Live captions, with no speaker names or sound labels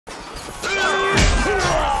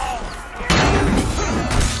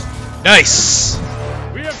Nice!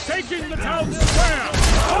 We have taken the town square!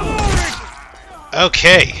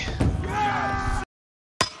 Okay.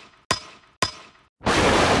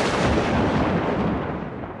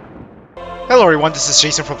 Hello everyone, this is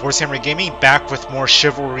Jason from Samurai Gaming, back with more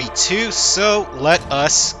Chivalry 2, so let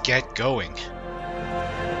us get going.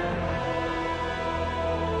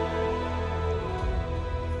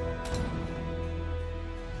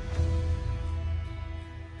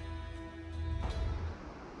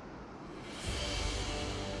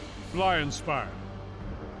 Lionspire.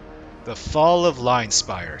 The Fall of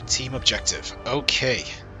Lionspire, team objective. Okay.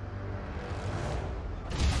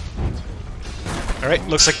 Alright,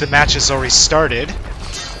 looks like the match has already started.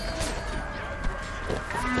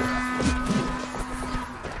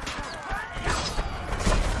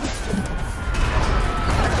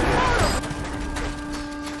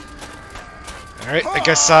 Alright, I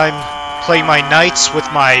guess I'm playing my knights with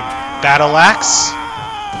my battle axe.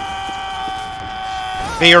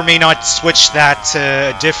 May or may not switch that to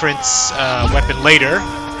a different weapon later.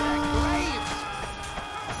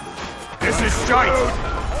 This is straight!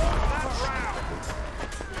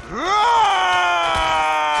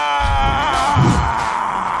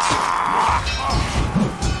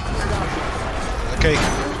 Okay,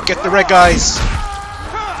 get the red guys.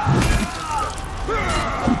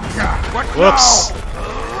 Whoops.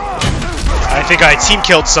 I think I team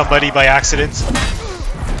killed somebody by accident.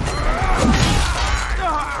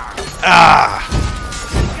 Ah!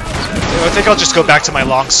 I think I'll just go back to my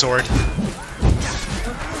longsword.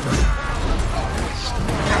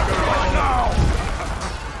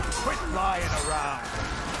 Quit lying around.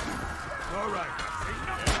 All right.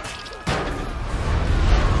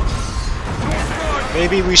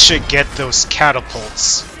 Maybe we should get those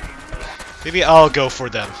catapults. Maybe I'll go for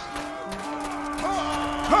them.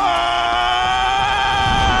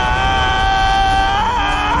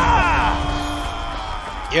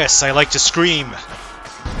 Yes, I like to scream.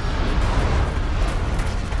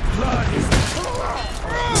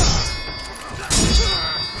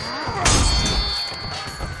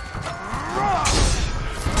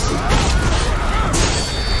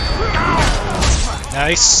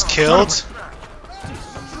 Nice, killed.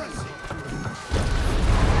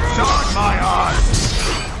 Start my eyes.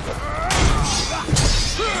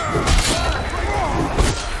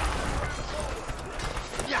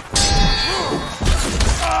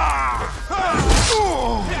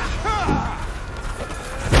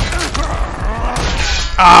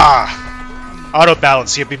 Ah! Auto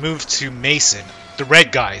balance, you have been moved to Mason. The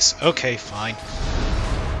red guys. Okay, fine.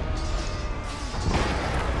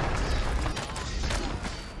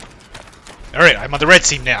 Alright, I'm on the red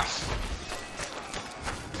team now.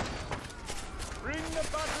 Bring the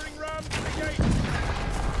battering ram to the gate.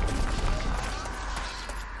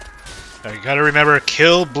 Now you gotta remember,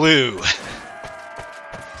 kill blue.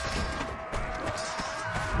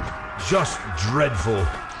 Just dreadful.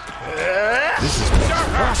 This is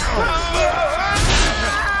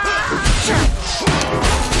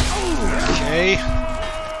Okay.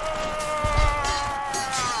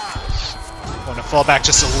 Want to fall back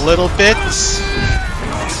just a little bit.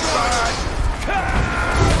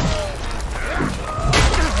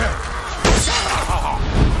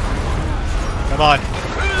 Come on.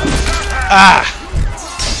 Ah!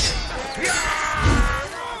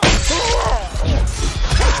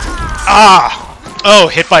 Ah! Oh,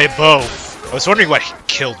 hit by a bow. I was wondering what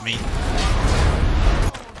killed me.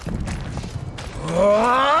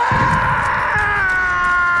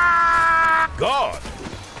 God.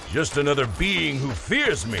 Just another being who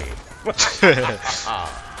fears me.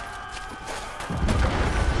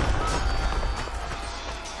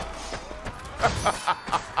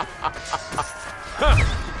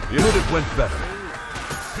 You know it went better.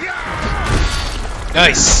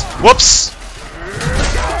 Nice. Whoops.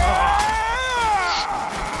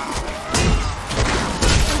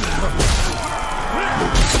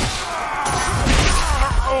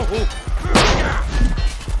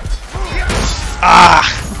 Ah!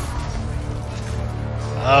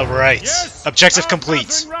 Alright. Yes, objective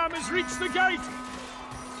complete. Ram has reached the gate.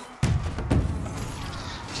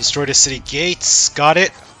 Destroy the city gates. Got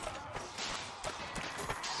it.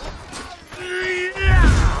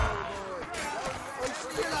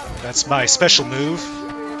 That's my special move.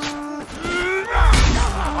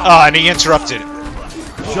 Ah, and he interrupted.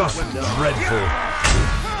 Just dreadful.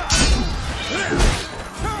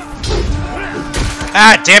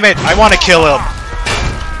 Ah, damn it! I want to kill him.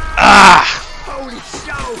 Ah! Holy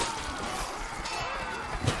show!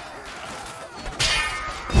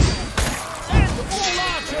 All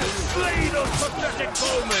archers, slay those pathetic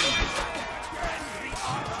bowmen!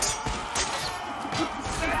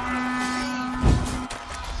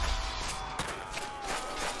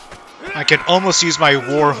 can almost use my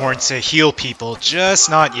war horn to heal people, just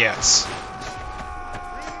not yet.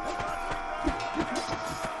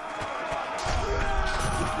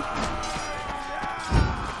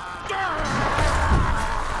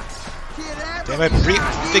 Damn it, breach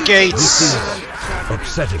the gates!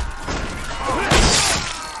 Upsetting.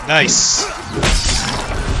 Nice.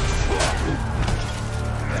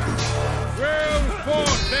 Well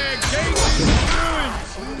fought there, gates ruins.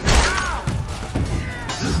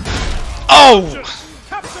 Oh!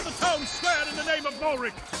 Capture the town square in the name of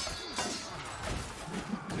Ulrich.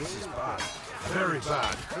 Very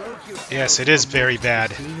bad. Yes, it is very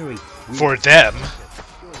bad. For them.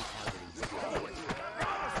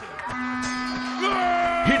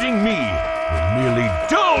 Hitting me will merely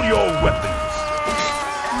dull your weapons.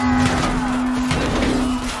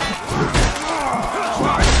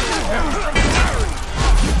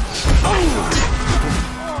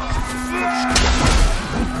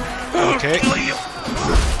 Okay.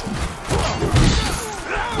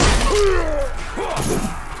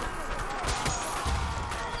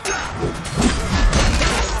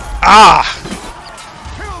 Ah!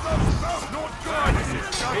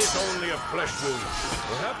 It's only a flesh wound.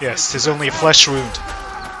 Yes, 'tis only a flesh wound.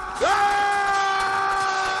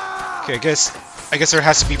 Okay, I guess there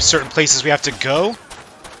has to be certain places we have to go.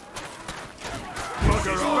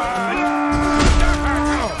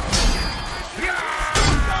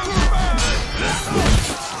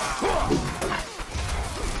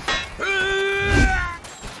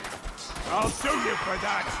 I'll sue you for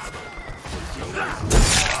that.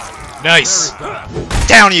 Nice.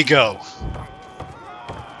 Down you go.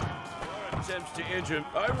 Attempts to injure him.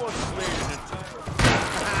 I once slayed an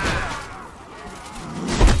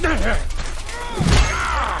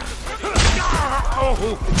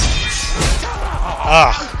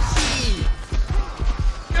Ah.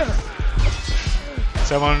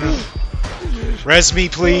 Someone res me,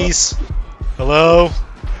 please. Hello?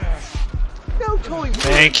 No time.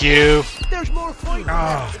 Thank you. There's more fighting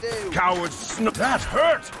to do. coward's that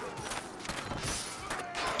hurt.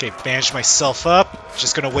 Okay, bandage myself up.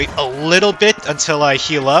 Just gonna wait a little bit until I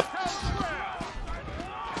heal up.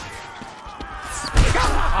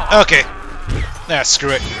 Okay. Nah, screw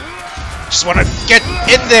it. Just wanna get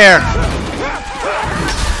in there!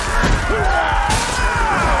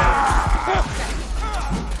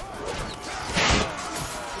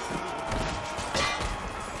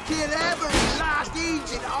 Get every last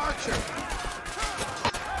agent archer.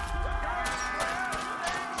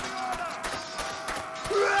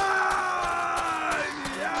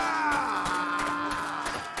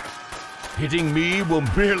 Hitting me will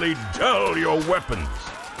merely dull your weapons.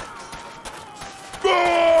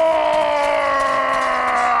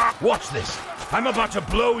 Watch this. I'm about to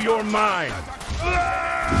blow your mind.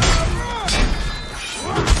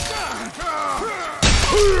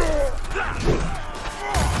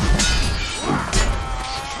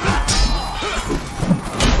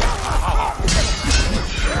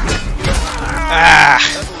 Ah!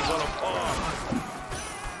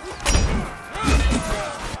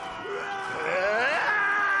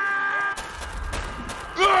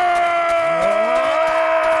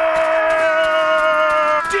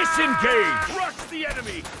 Disengage! Rush the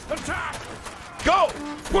enemy. Attack. Go!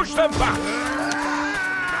 Push them back!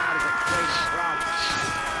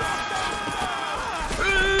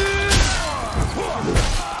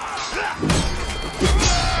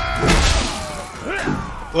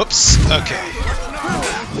 Whoops. Okay.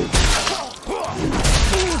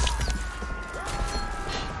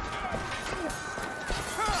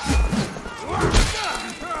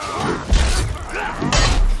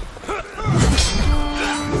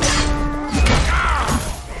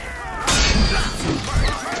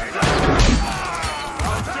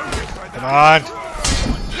 Come on.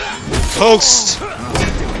 Post.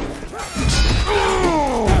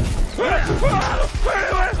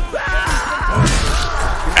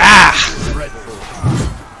 Ah!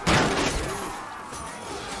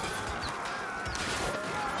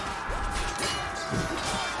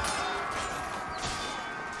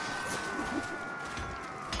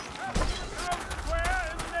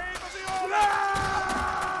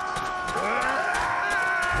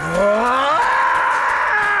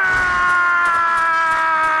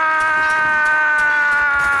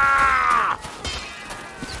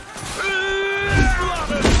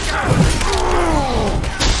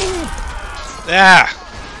 Ah!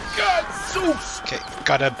 Okay,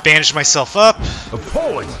 gotta bandage myself up.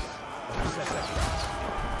 Appalling!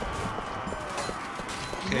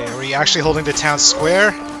 Okay, are we actually holding the town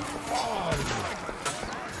square?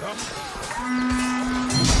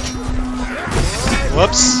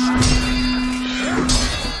 Whoops.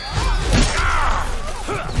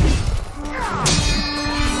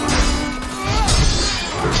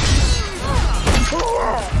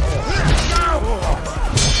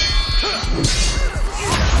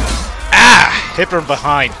 Hit from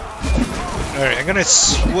behind. Alright, I'm gonna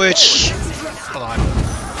switch. Hold on.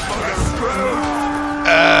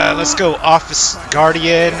 Let's go Office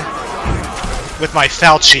Guardian with my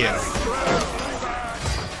Falchion.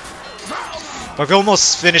 I've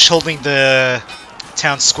almost finished holding the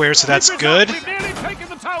town square, so that's good. We've nearly taken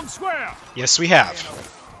the town square. Yes, we have.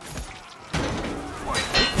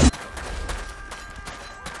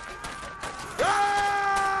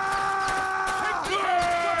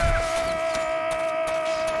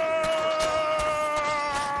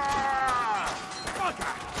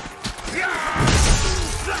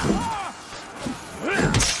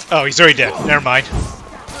 Oh, he's already dead. Never mind.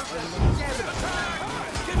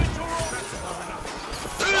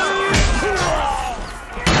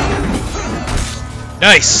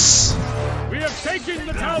 Nice. We have taken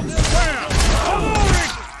the town square.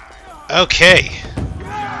 Okay.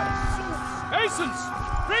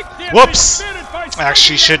 ASUS, Whoops.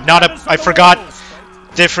 Actually, should not have. I forgot.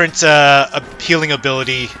 Different healing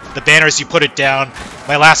ability. The banners, you put it down.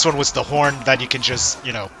 My last one was the horn that you can just,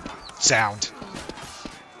 you know, sound.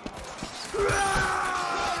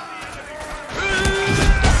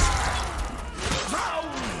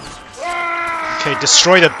 Okay,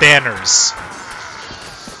 destroy the banners.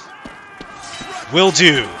 Will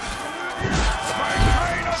do.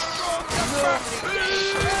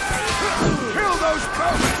 Kill those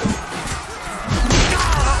comets.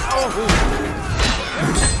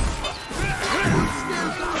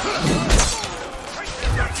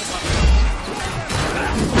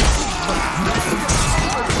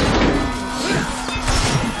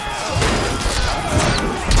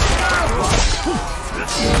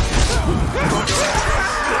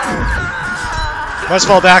 Must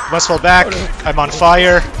fall back, must fall back. I'm on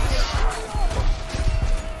fire.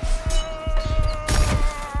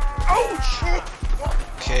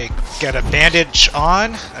 Okay, got a bandage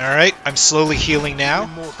on. Alright, I'm slowly healing now.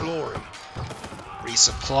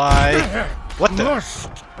 Resupply. What the?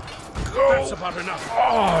 That's about enough.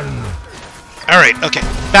 Alright, okay.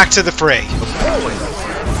 Back to the fray.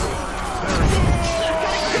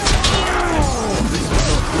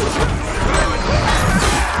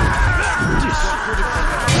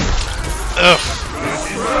 Ugh.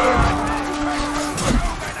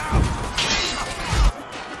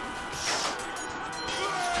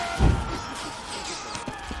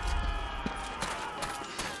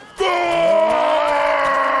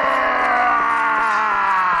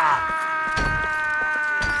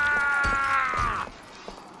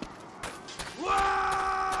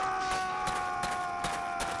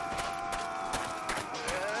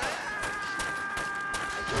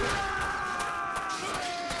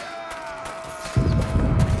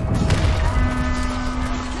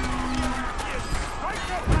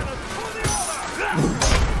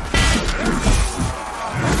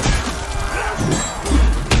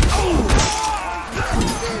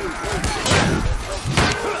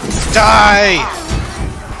 Die!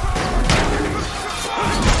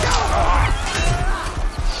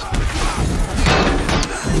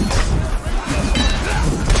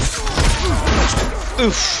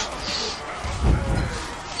 Oof.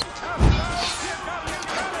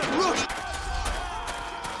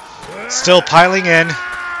 Still piling in.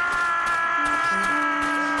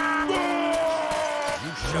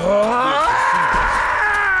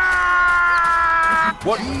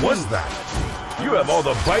 What was that? You have all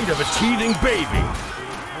the bite of a teething baby.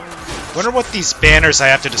 Wonder what these banners I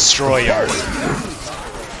have to destroy are.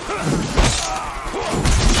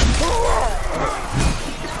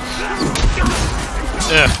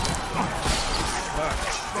 Ugh.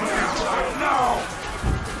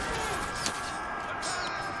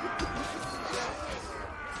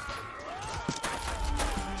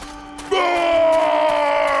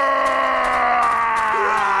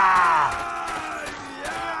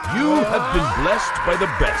 You have been blessed by the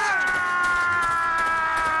best.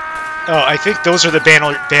 Oh, I think those are the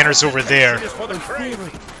banners over there. For the trade.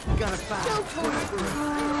 Gotta find.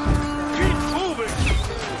 Keep moving.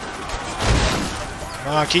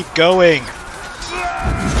 Come on, keep going.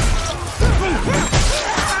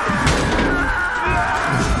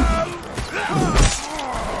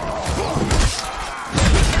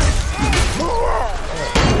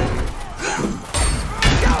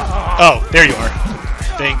 Oh, there you are.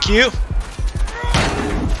 Thank you.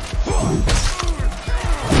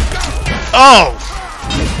 Oh!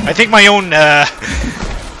 I think my own,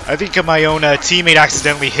 teammate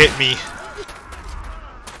accidentally hit me. Does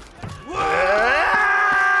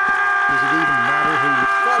it even matter who you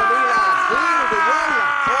follow me, lads? Clear the way.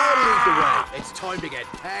 I'll lead the way. It's time to get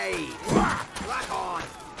paid. Crack on.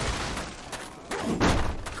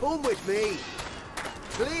 Come with me.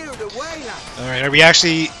 Clear the way, lads. Alright, are we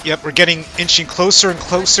actually... Yep, we're getting inching closer and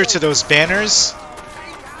closer to those banners.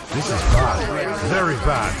 This is bad. Very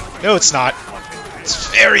bad. No, it's not. It's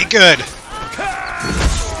very good.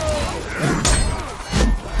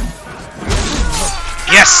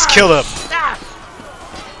 Yes, kill him.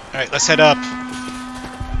 Alright, let's head up.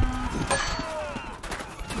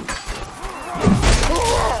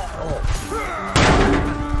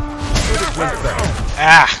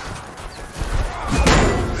 Ah.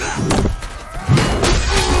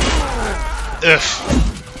 Ugh.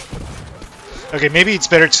 Okay, maybe it's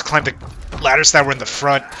better to climb the ladders that were in the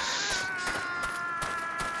front.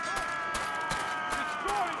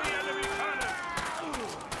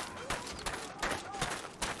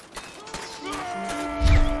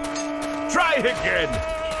 Try again.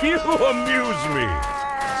 You amuse me.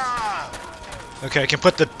 Okay, I can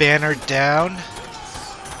put the banner down.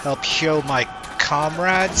 Help heal my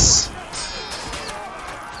comrades.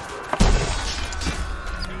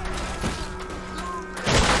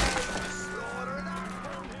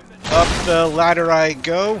 Up the ladder I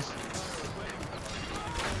go.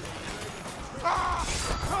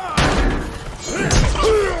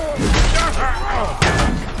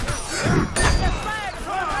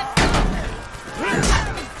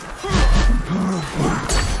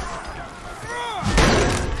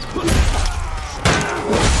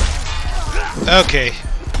 Okay.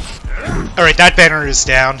 Alright, that banner is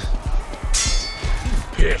down.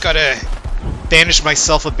 Gotta bandage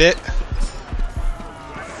myself a bit.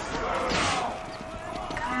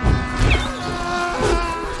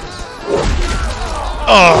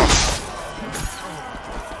 Oh!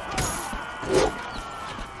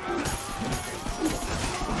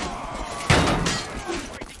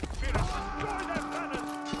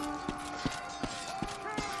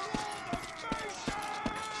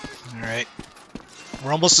 Alright.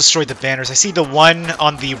 We're almost destroyed the banners. I see the one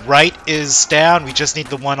on the right is down. We just need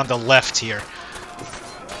the one on the left here.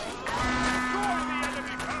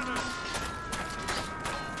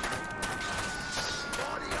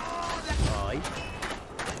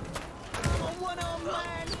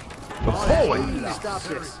 Stop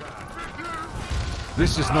this.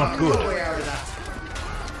 This is not good.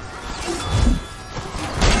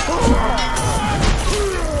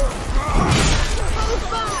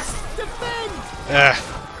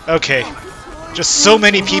 Okay. Just so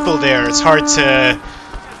many people there, it's hard to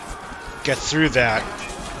get through that.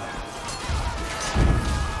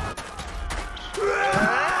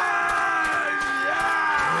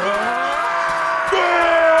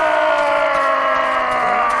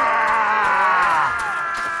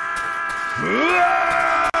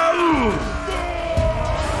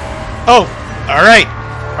 Oh, alright.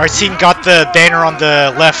 Our team got the banner on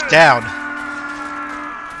the left down.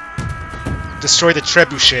 Destroy the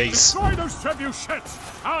trebuchets. Destroy those trebuchets!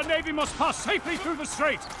 Our navy must pass safely through the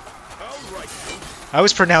strait! I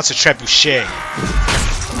always pronounce a trebuchet.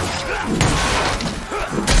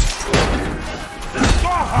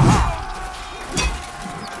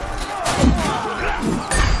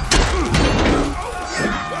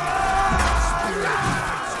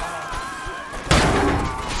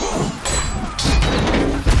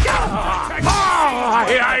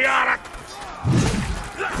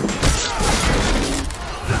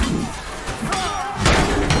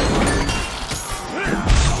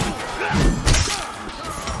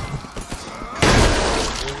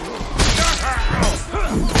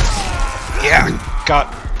 Yeah,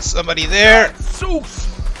 got somebody there.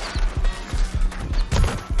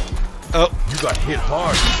 Oh, You got hit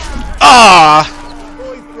hard. ah!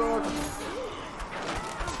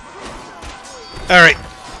 Alright,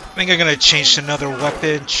 I think I'm gonna change to another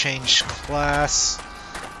weapon, change class.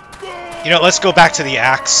 You know, let's go back to the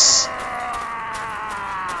axe.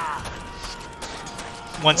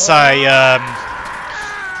 Once I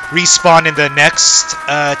respawn in the next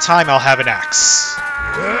time, I'll have an axe.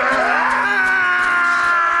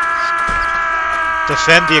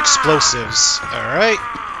 Defend the explosives. Alright.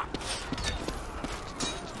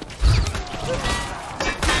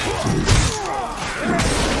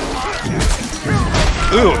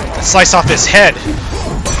 Ooh, slice off his head.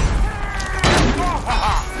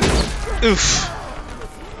 Oof.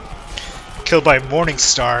 Killed by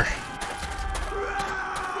Morningstar.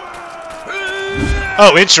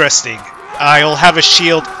 Oh, interesting. I'll have a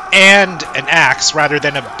shield and an axe rather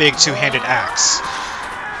than a big two-handed axe.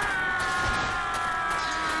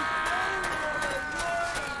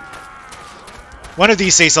 One of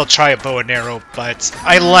these days I'll try a bow and arrow, but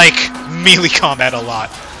I like melee combat a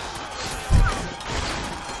lot.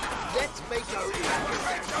 Let's make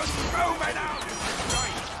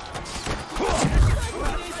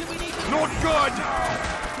No not good!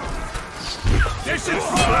 This is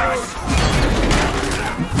flash!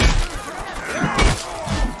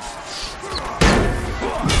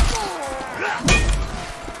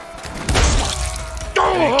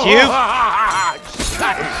 Thank you.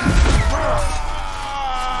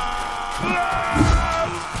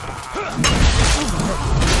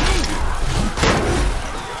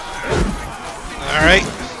 Alright.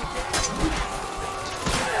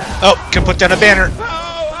 Oh, can put down a banner.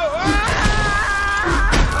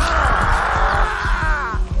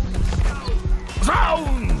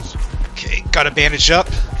 Okay, got a bandage up.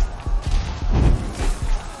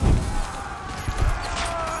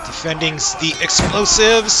 Defending the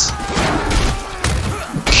explosives.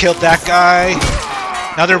 Killed that guy.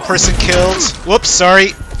 Another person killed. Whoops,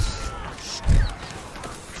 sorry.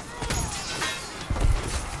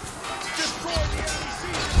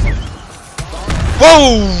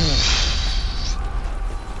 Whoa!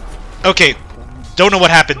 Okay, don't know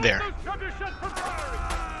what happened there.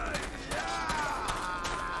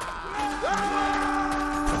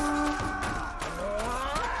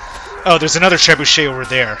 Oh, there's another trebuchet over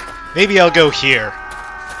there. Maybe I'll go here.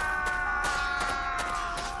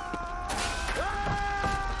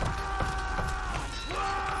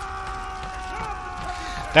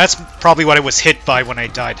 That's probably what I was hit by when I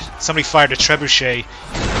died. Somebody fired a trebuchet.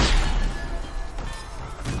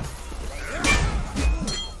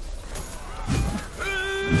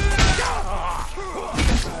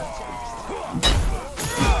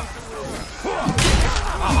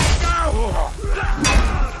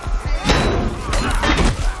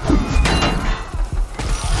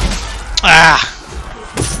 Ah!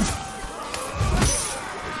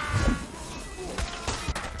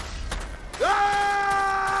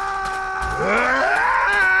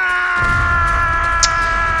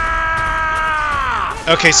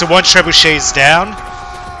 Okay, so one trebuchet is down.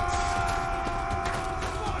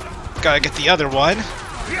 Gotta get the other one.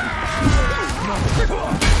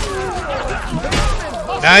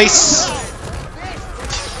 Nice!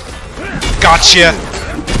 Gotcha!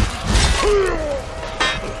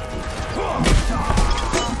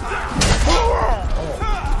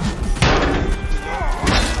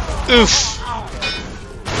 Oof!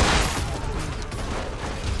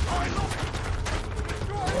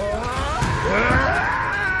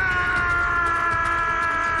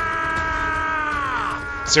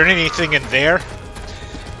 Is there anything in there?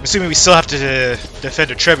 I'm assuming we still have to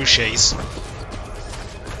defend the trebuchets.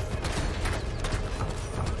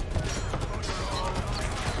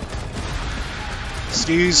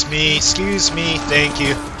 Excuse me, thank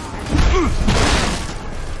you.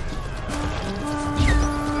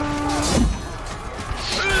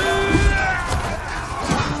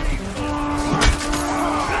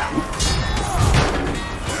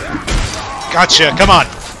 Gotcha, come on.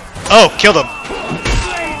 Oh, killed him.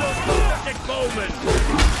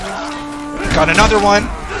 Got another one.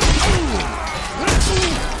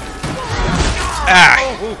 Ah.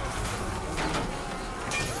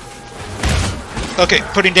 Okay,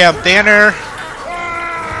 putting down banner.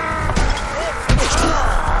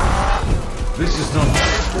 This is not...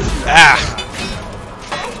 Ah.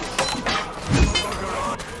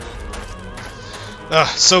 Ugh,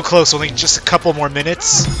 so close, only just a couple more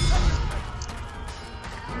minutes.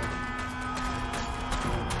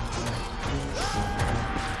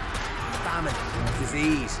 Famine,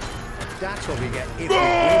 disease. That's what we get if we win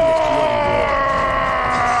this bloody war.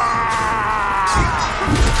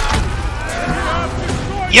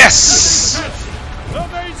 Yes!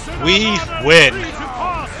 We win.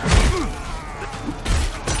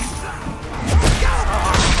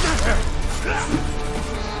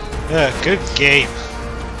 Good game.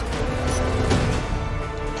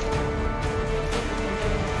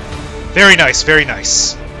 Very nice, very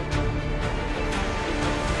nice.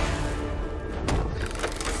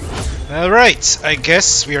 Alright, I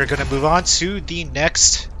guess we are going to move on to the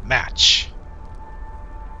next match.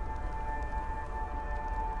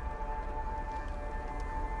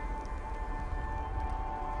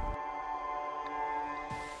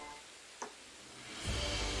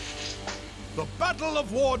 The Battle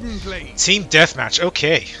of Warden, please. Team Deathmatch,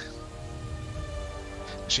 okay.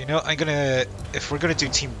 Actually, you know, I'm gonna... If we're gonna do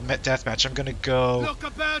Team Deathmatch, I'm gonna go... Look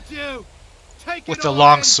about you. Take with it the all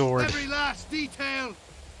long in, sword. Every last detail.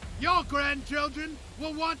 Your grandchildren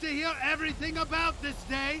will want to hear everything about this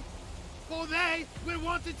day. For they will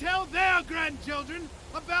want to tell their grandchildren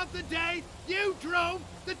about the day you drove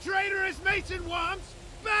the traitorous Mason Worms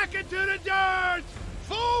back into the dirt.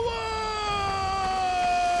 Forward!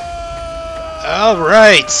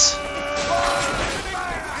 Alright.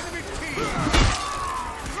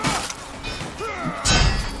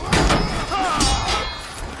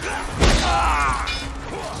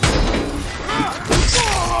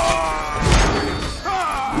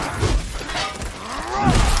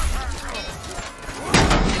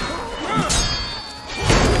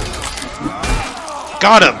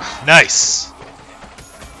 Got him! Nice!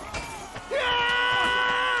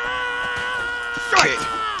 Okay.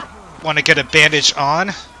 Want to get a bandage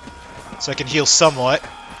on, so I can heal somewhat.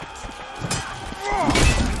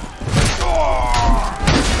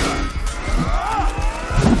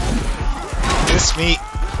 Miss me.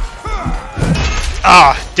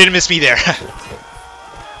 Ah! Didn't miss me there.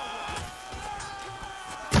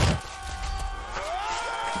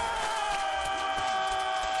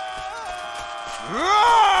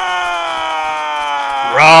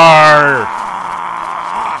 Roar!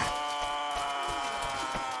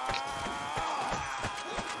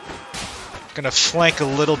 Gonna flank a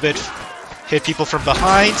little bit, hit people from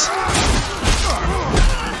behind.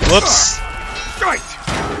 Whoops.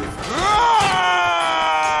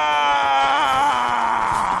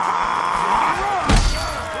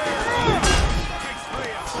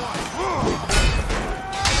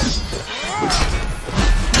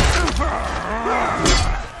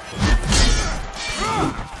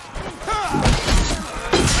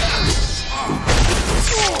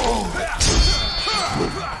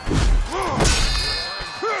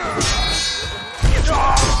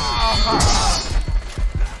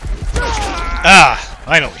 Ah,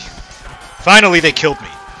 finally. Finally they killed me.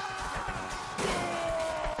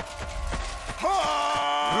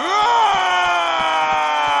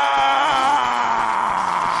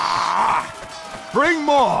 Bring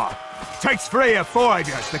more! Takes 3 or 4 of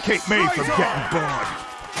us to keep me from getting bored.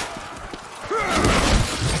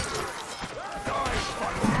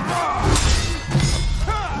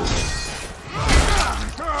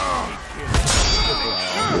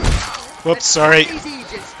 Whoops, sorry.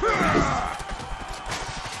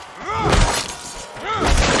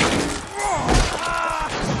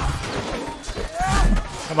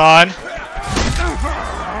 Come on.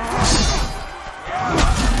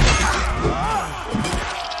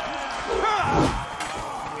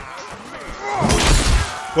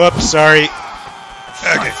 Whoops, sorry.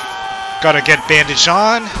 Okay. Gotta get bandage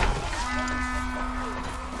on.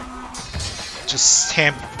 Just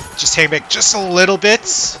hang back just a little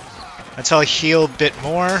bit until I heal a bit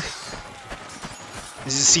more. As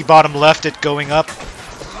you see bottom left, it going up.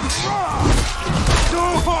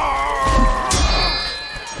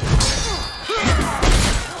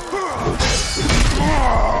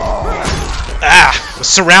 Ah! Was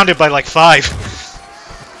surrounded by like 5.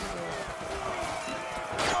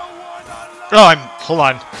 Oh, hold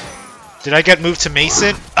on. Did I get moved to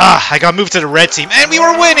Mason? Ah, I got moved to the red team, and we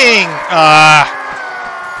were winning!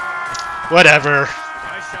 Whatever.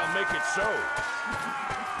 I shall make it so.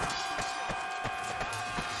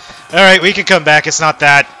 Alright, we can come back. It's not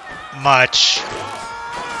that much.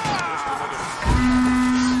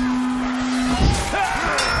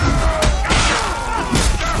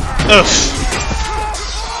 Oof.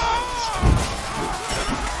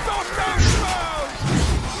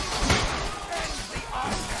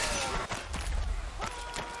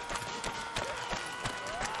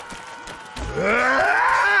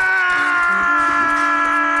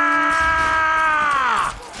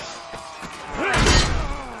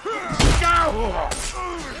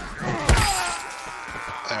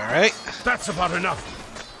 Alright. That's about enough.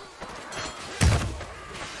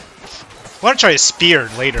 I want to try a spear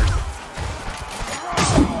later.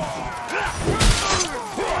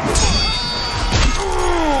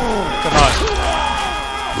 Come on.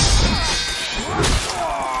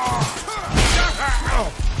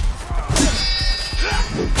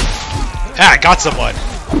 Ah, I got someone.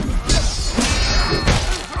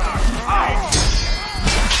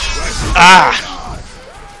 Ah!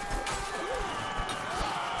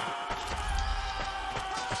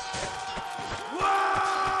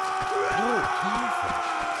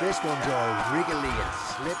 This one's all wriggly and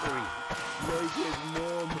slippery, like his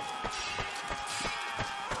mum.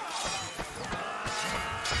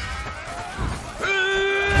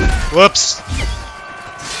 Whoops.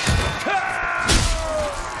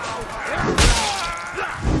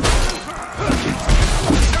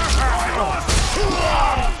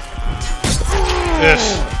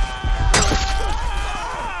 Ugh.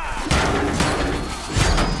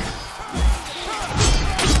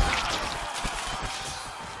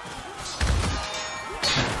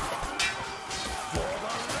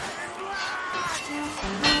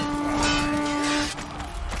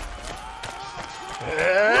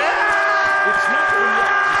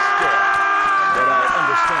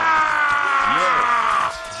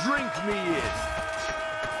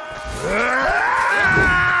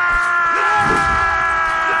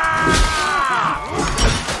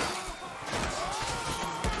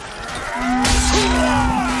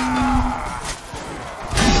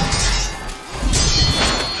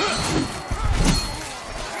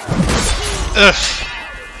 Ugh.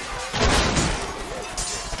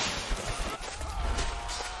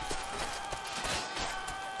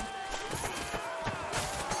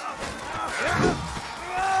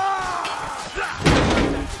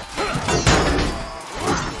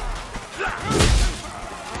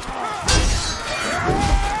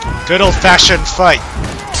 Good old-fashioned fight.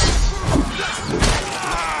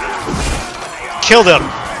 Killed him.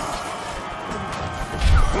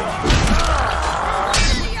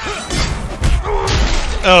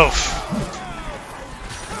 Oh.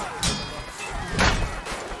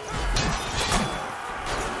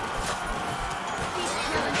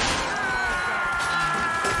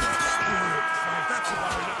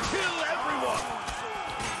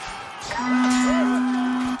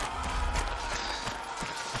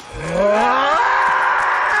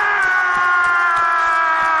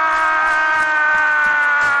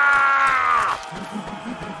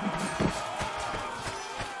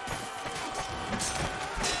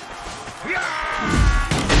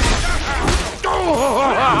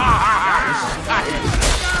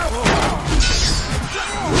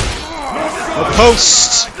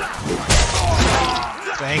 Post.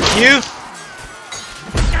 Thank you.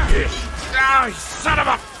 Ah, son of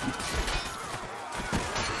a...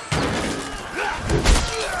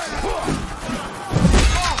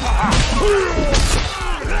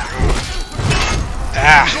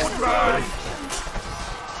 Ah.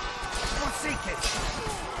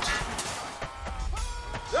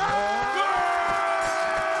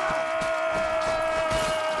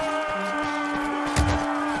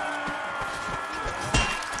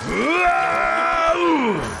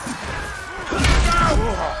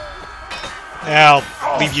 I'll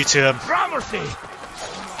leave you to him.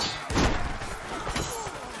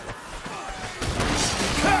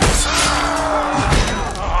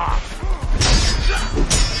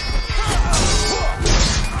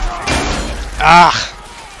 Ah.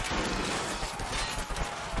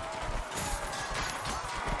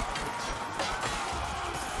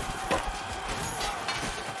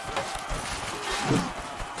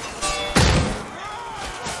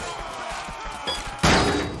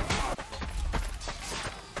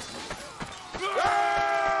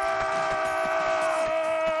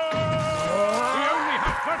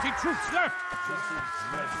 Troops left!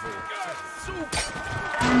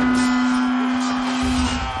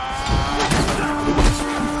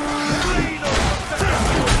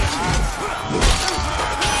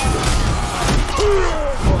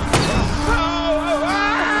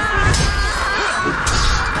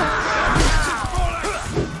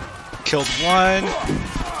 Killed one.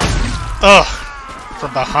 Ugh!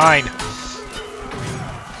 From behind.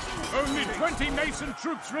 Only 20 nascent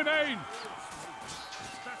troops remain!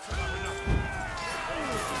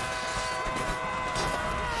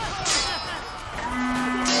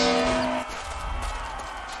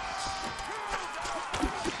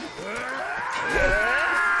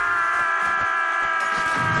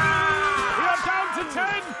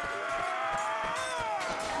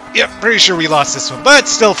 Yep, pretty sure we lost this one, but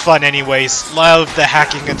it's still fun anyways. Love the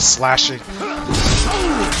hacking and slashing. Only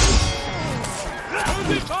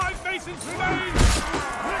 5 masons remain!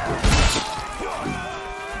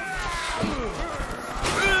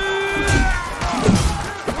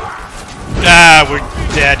 Ah, we're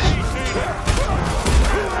dead.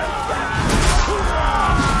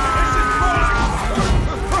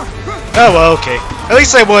 Oh, well, okay. At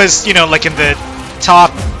least I was, you know, like in the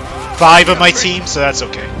top 5 of my team, so that's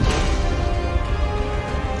okay.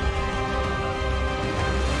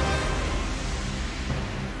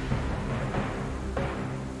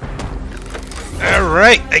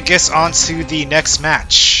 Alright, I guess on to the next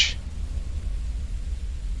match.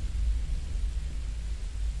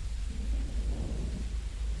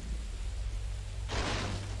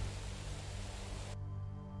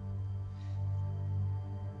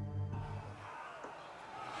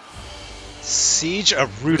 Siege of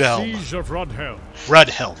Rudhelm. Siege of Rudhelm.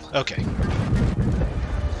 Rudhelm, okay.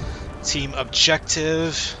 Team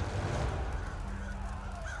objective.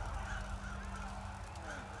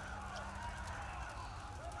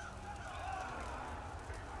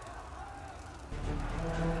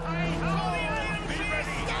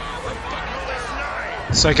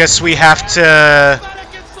 So I guess we have to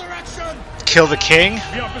kill the king?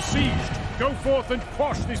 We are besieged. Go forth and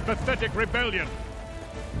quash this pathetic rebellion.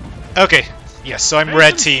 Okay, yes, so I'm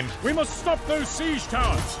red team. We must stop those siege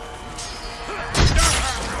towers.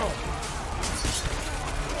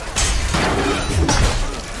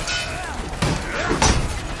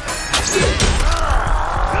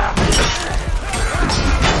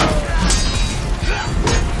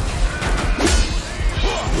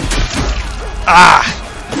 Ah!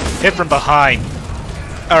 Hit from behind.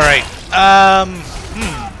 Alright,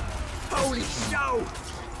 Holy show!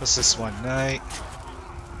 what's this one? Night.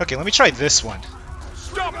 Okay, let me try this one.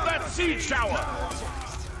 Stop that siege tower!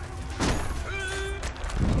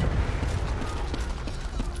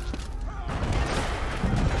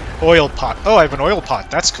 Oil pot. Oh, I have an oil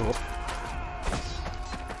pot. That's cool.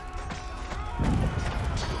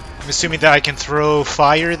 I'm assuming that I can throw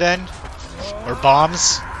fire then? Or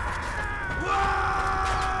bombs?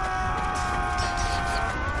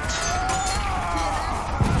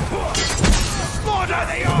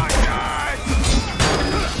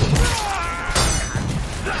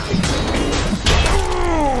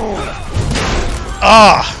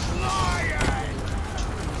 Ah!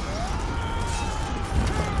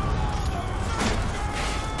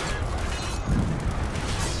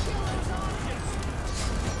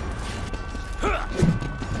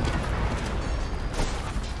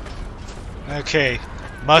 Okay,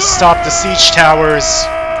 must stop the siege towers.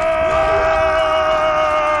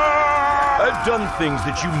 I've done things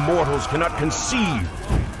that you mortals cannot conceive.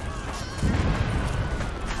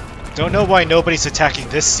 Don't know why nobody's attacking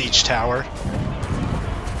this siege tower.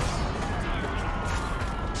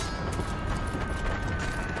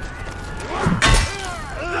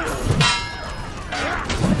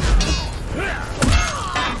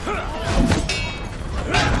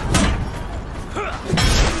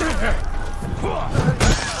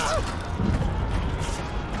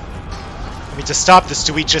 I mean, to stop this,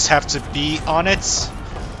 do we just have to be on it? Siege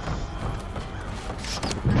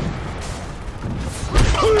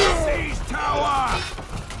tower!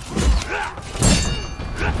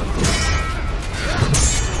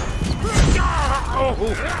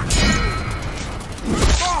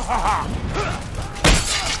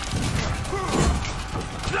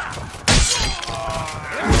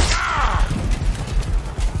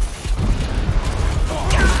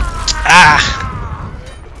 Ah!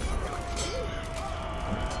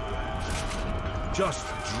 Just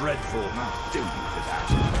dreadful. Do you for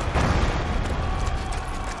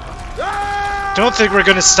that? Don't think we're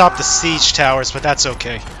gonna stop the siege towers, but that's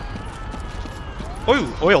okay.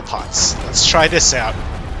 Ooh, oil pots. Let's try this out.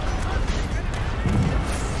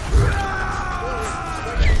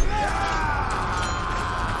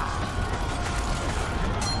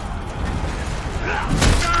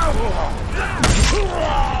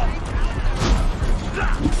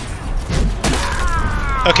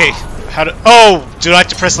 Okay, how to... Oh! Do I have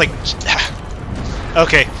to press, like...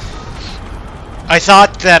 Okay. I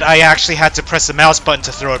thought that I actually had to press the mouse button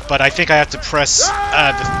to throw it, but I think I have to press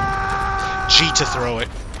the G to throw it.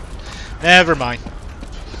 Never mind.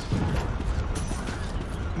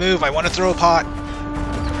 Move, I want to throw a pot.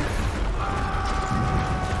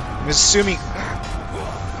 I'm assuming...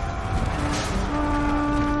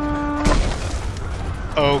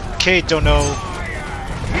 Okay, don't know...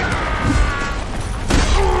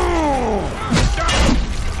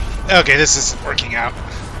 Okay, this isn't working out.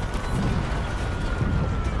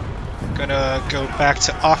 Gonna go back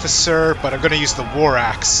to officer, but I'm gonna use the war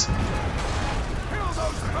axe.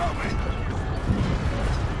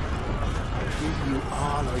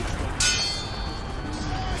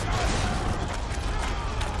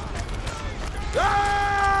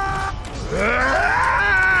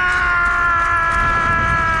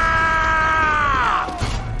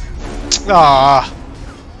 Ah.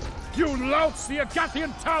 You louts! The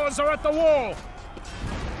Agathian towers are at the wall!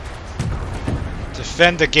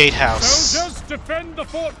 Defend the gatehouse. Soldiers, defend the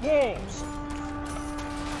fort walls!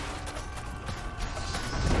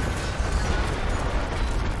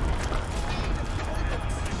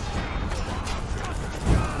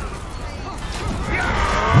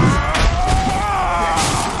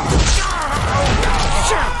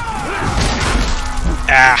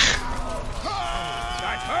 Ah.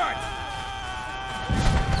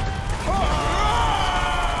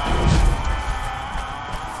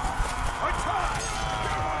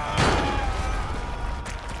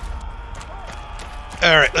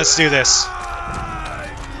 Alright, let's do this.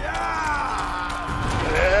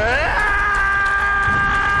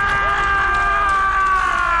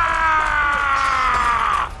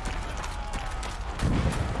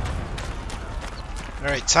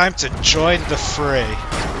 Alright, time to join the fray.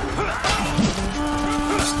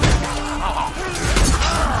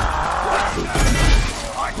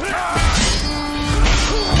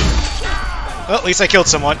 Well, at least I killed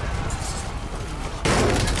someone.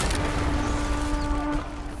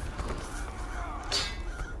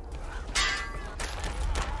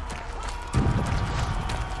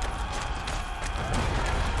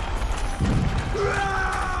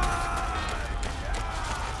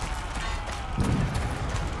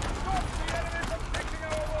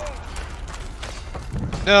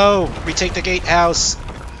 No! Retake the gatehouse!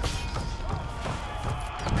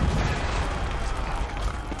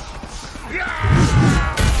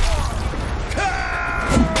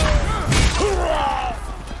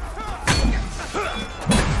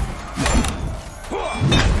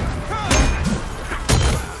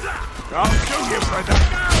 I'll show you, brother.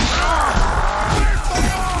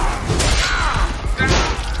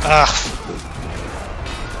 Ugh.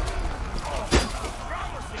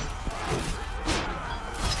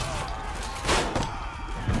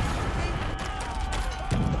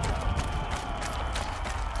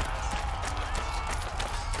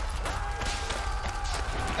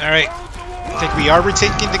 Alright. I think we are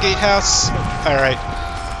retaking the gatehouse. Alright.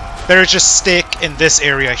 Better just stick in this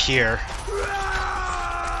area here.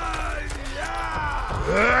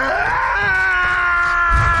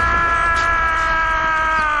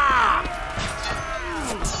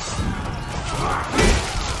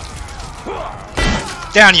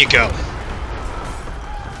 Down you go.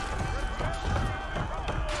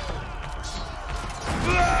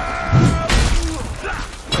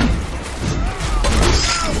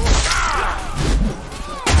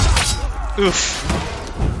 Oof.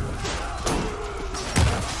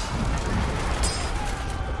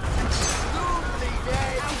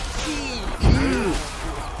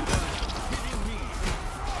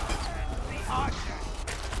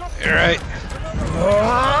 All right.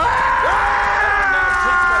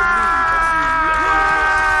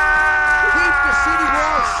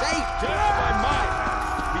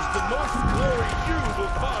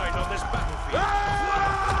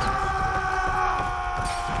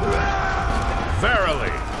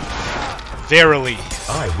 Verily.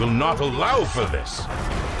 I will not allow for this.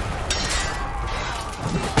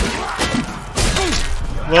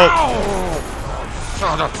 Whoa. Oh,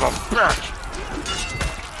 son of a bitch!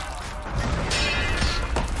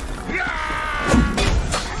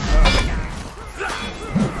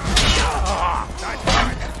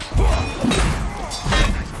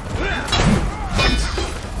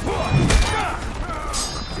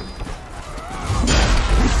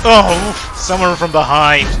 Oh, someone from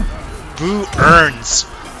behind. Boo earns.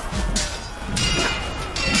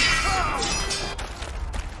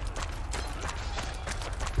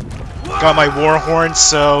 Got my war horn,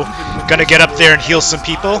 so I'm gonna get up there and heal some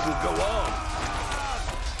people.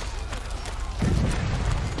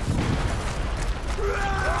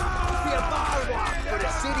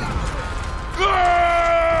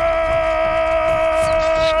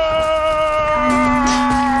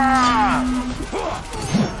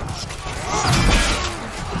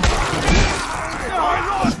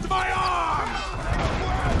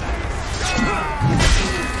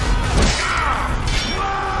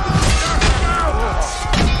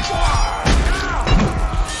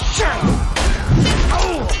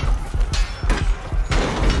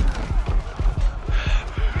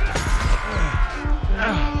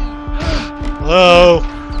 Hello?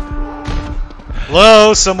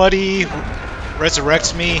 Hello? Somebody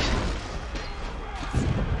resurrects me?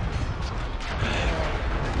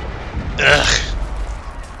 Ugh.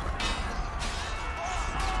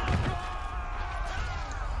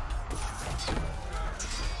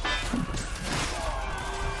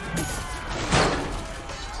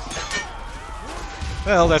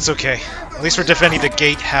 Well, that's okay. At least we're defending the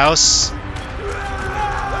gatehouse.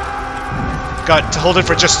 Got to hold it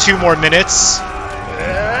for just 2 more minutes.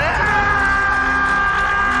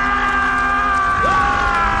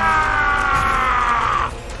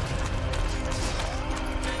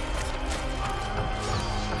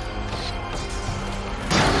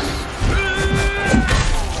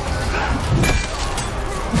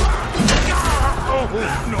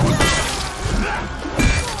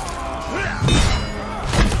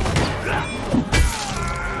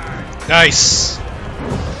 Nice.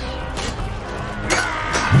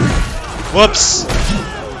 Whoops.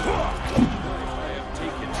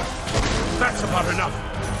 That's about enough.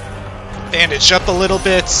 Bandage up a little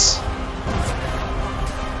bit.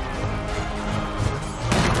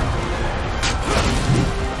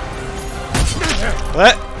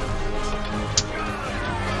 What?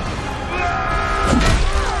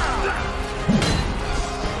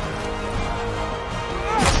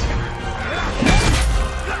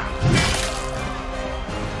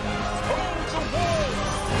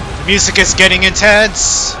 The music is getting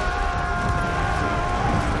intense.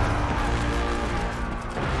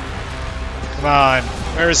 Come on,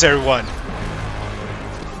 where is everyone?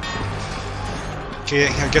 Okay,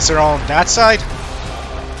 I guess they're all on that side?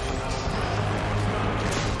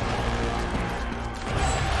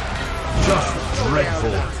 Just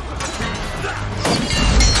dreadful.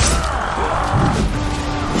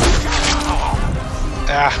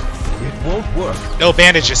 Ah. It won't work. No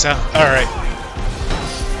bandages, huh? Alright.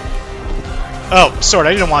 Oh, sword,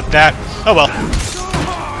 I didn't want that. Oh well.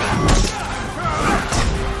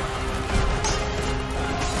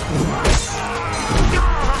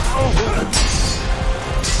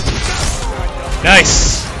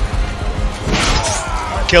 Nice!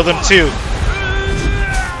 Killed him too.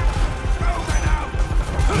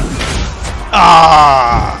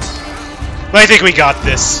 Ah! But I think we got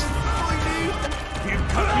this.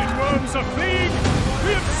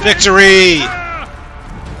 Victory!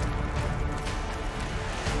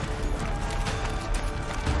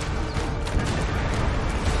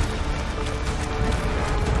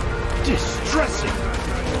 Distressing.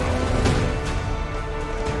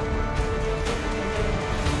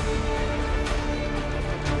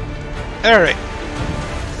 Alright. I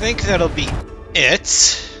think that'll be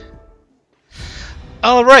it.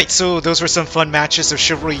 Alright, so those were some fun matches of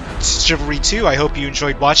Chivalry 2. I hope you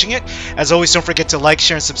enjoyed watching it. As always, don't forget to like,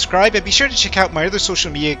 share, and subscribe, and be sure to check out my other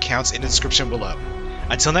social media accounts in the description below.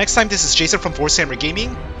 Until next time, this is Jason from Force Hammer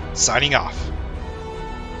Gaming, signing off.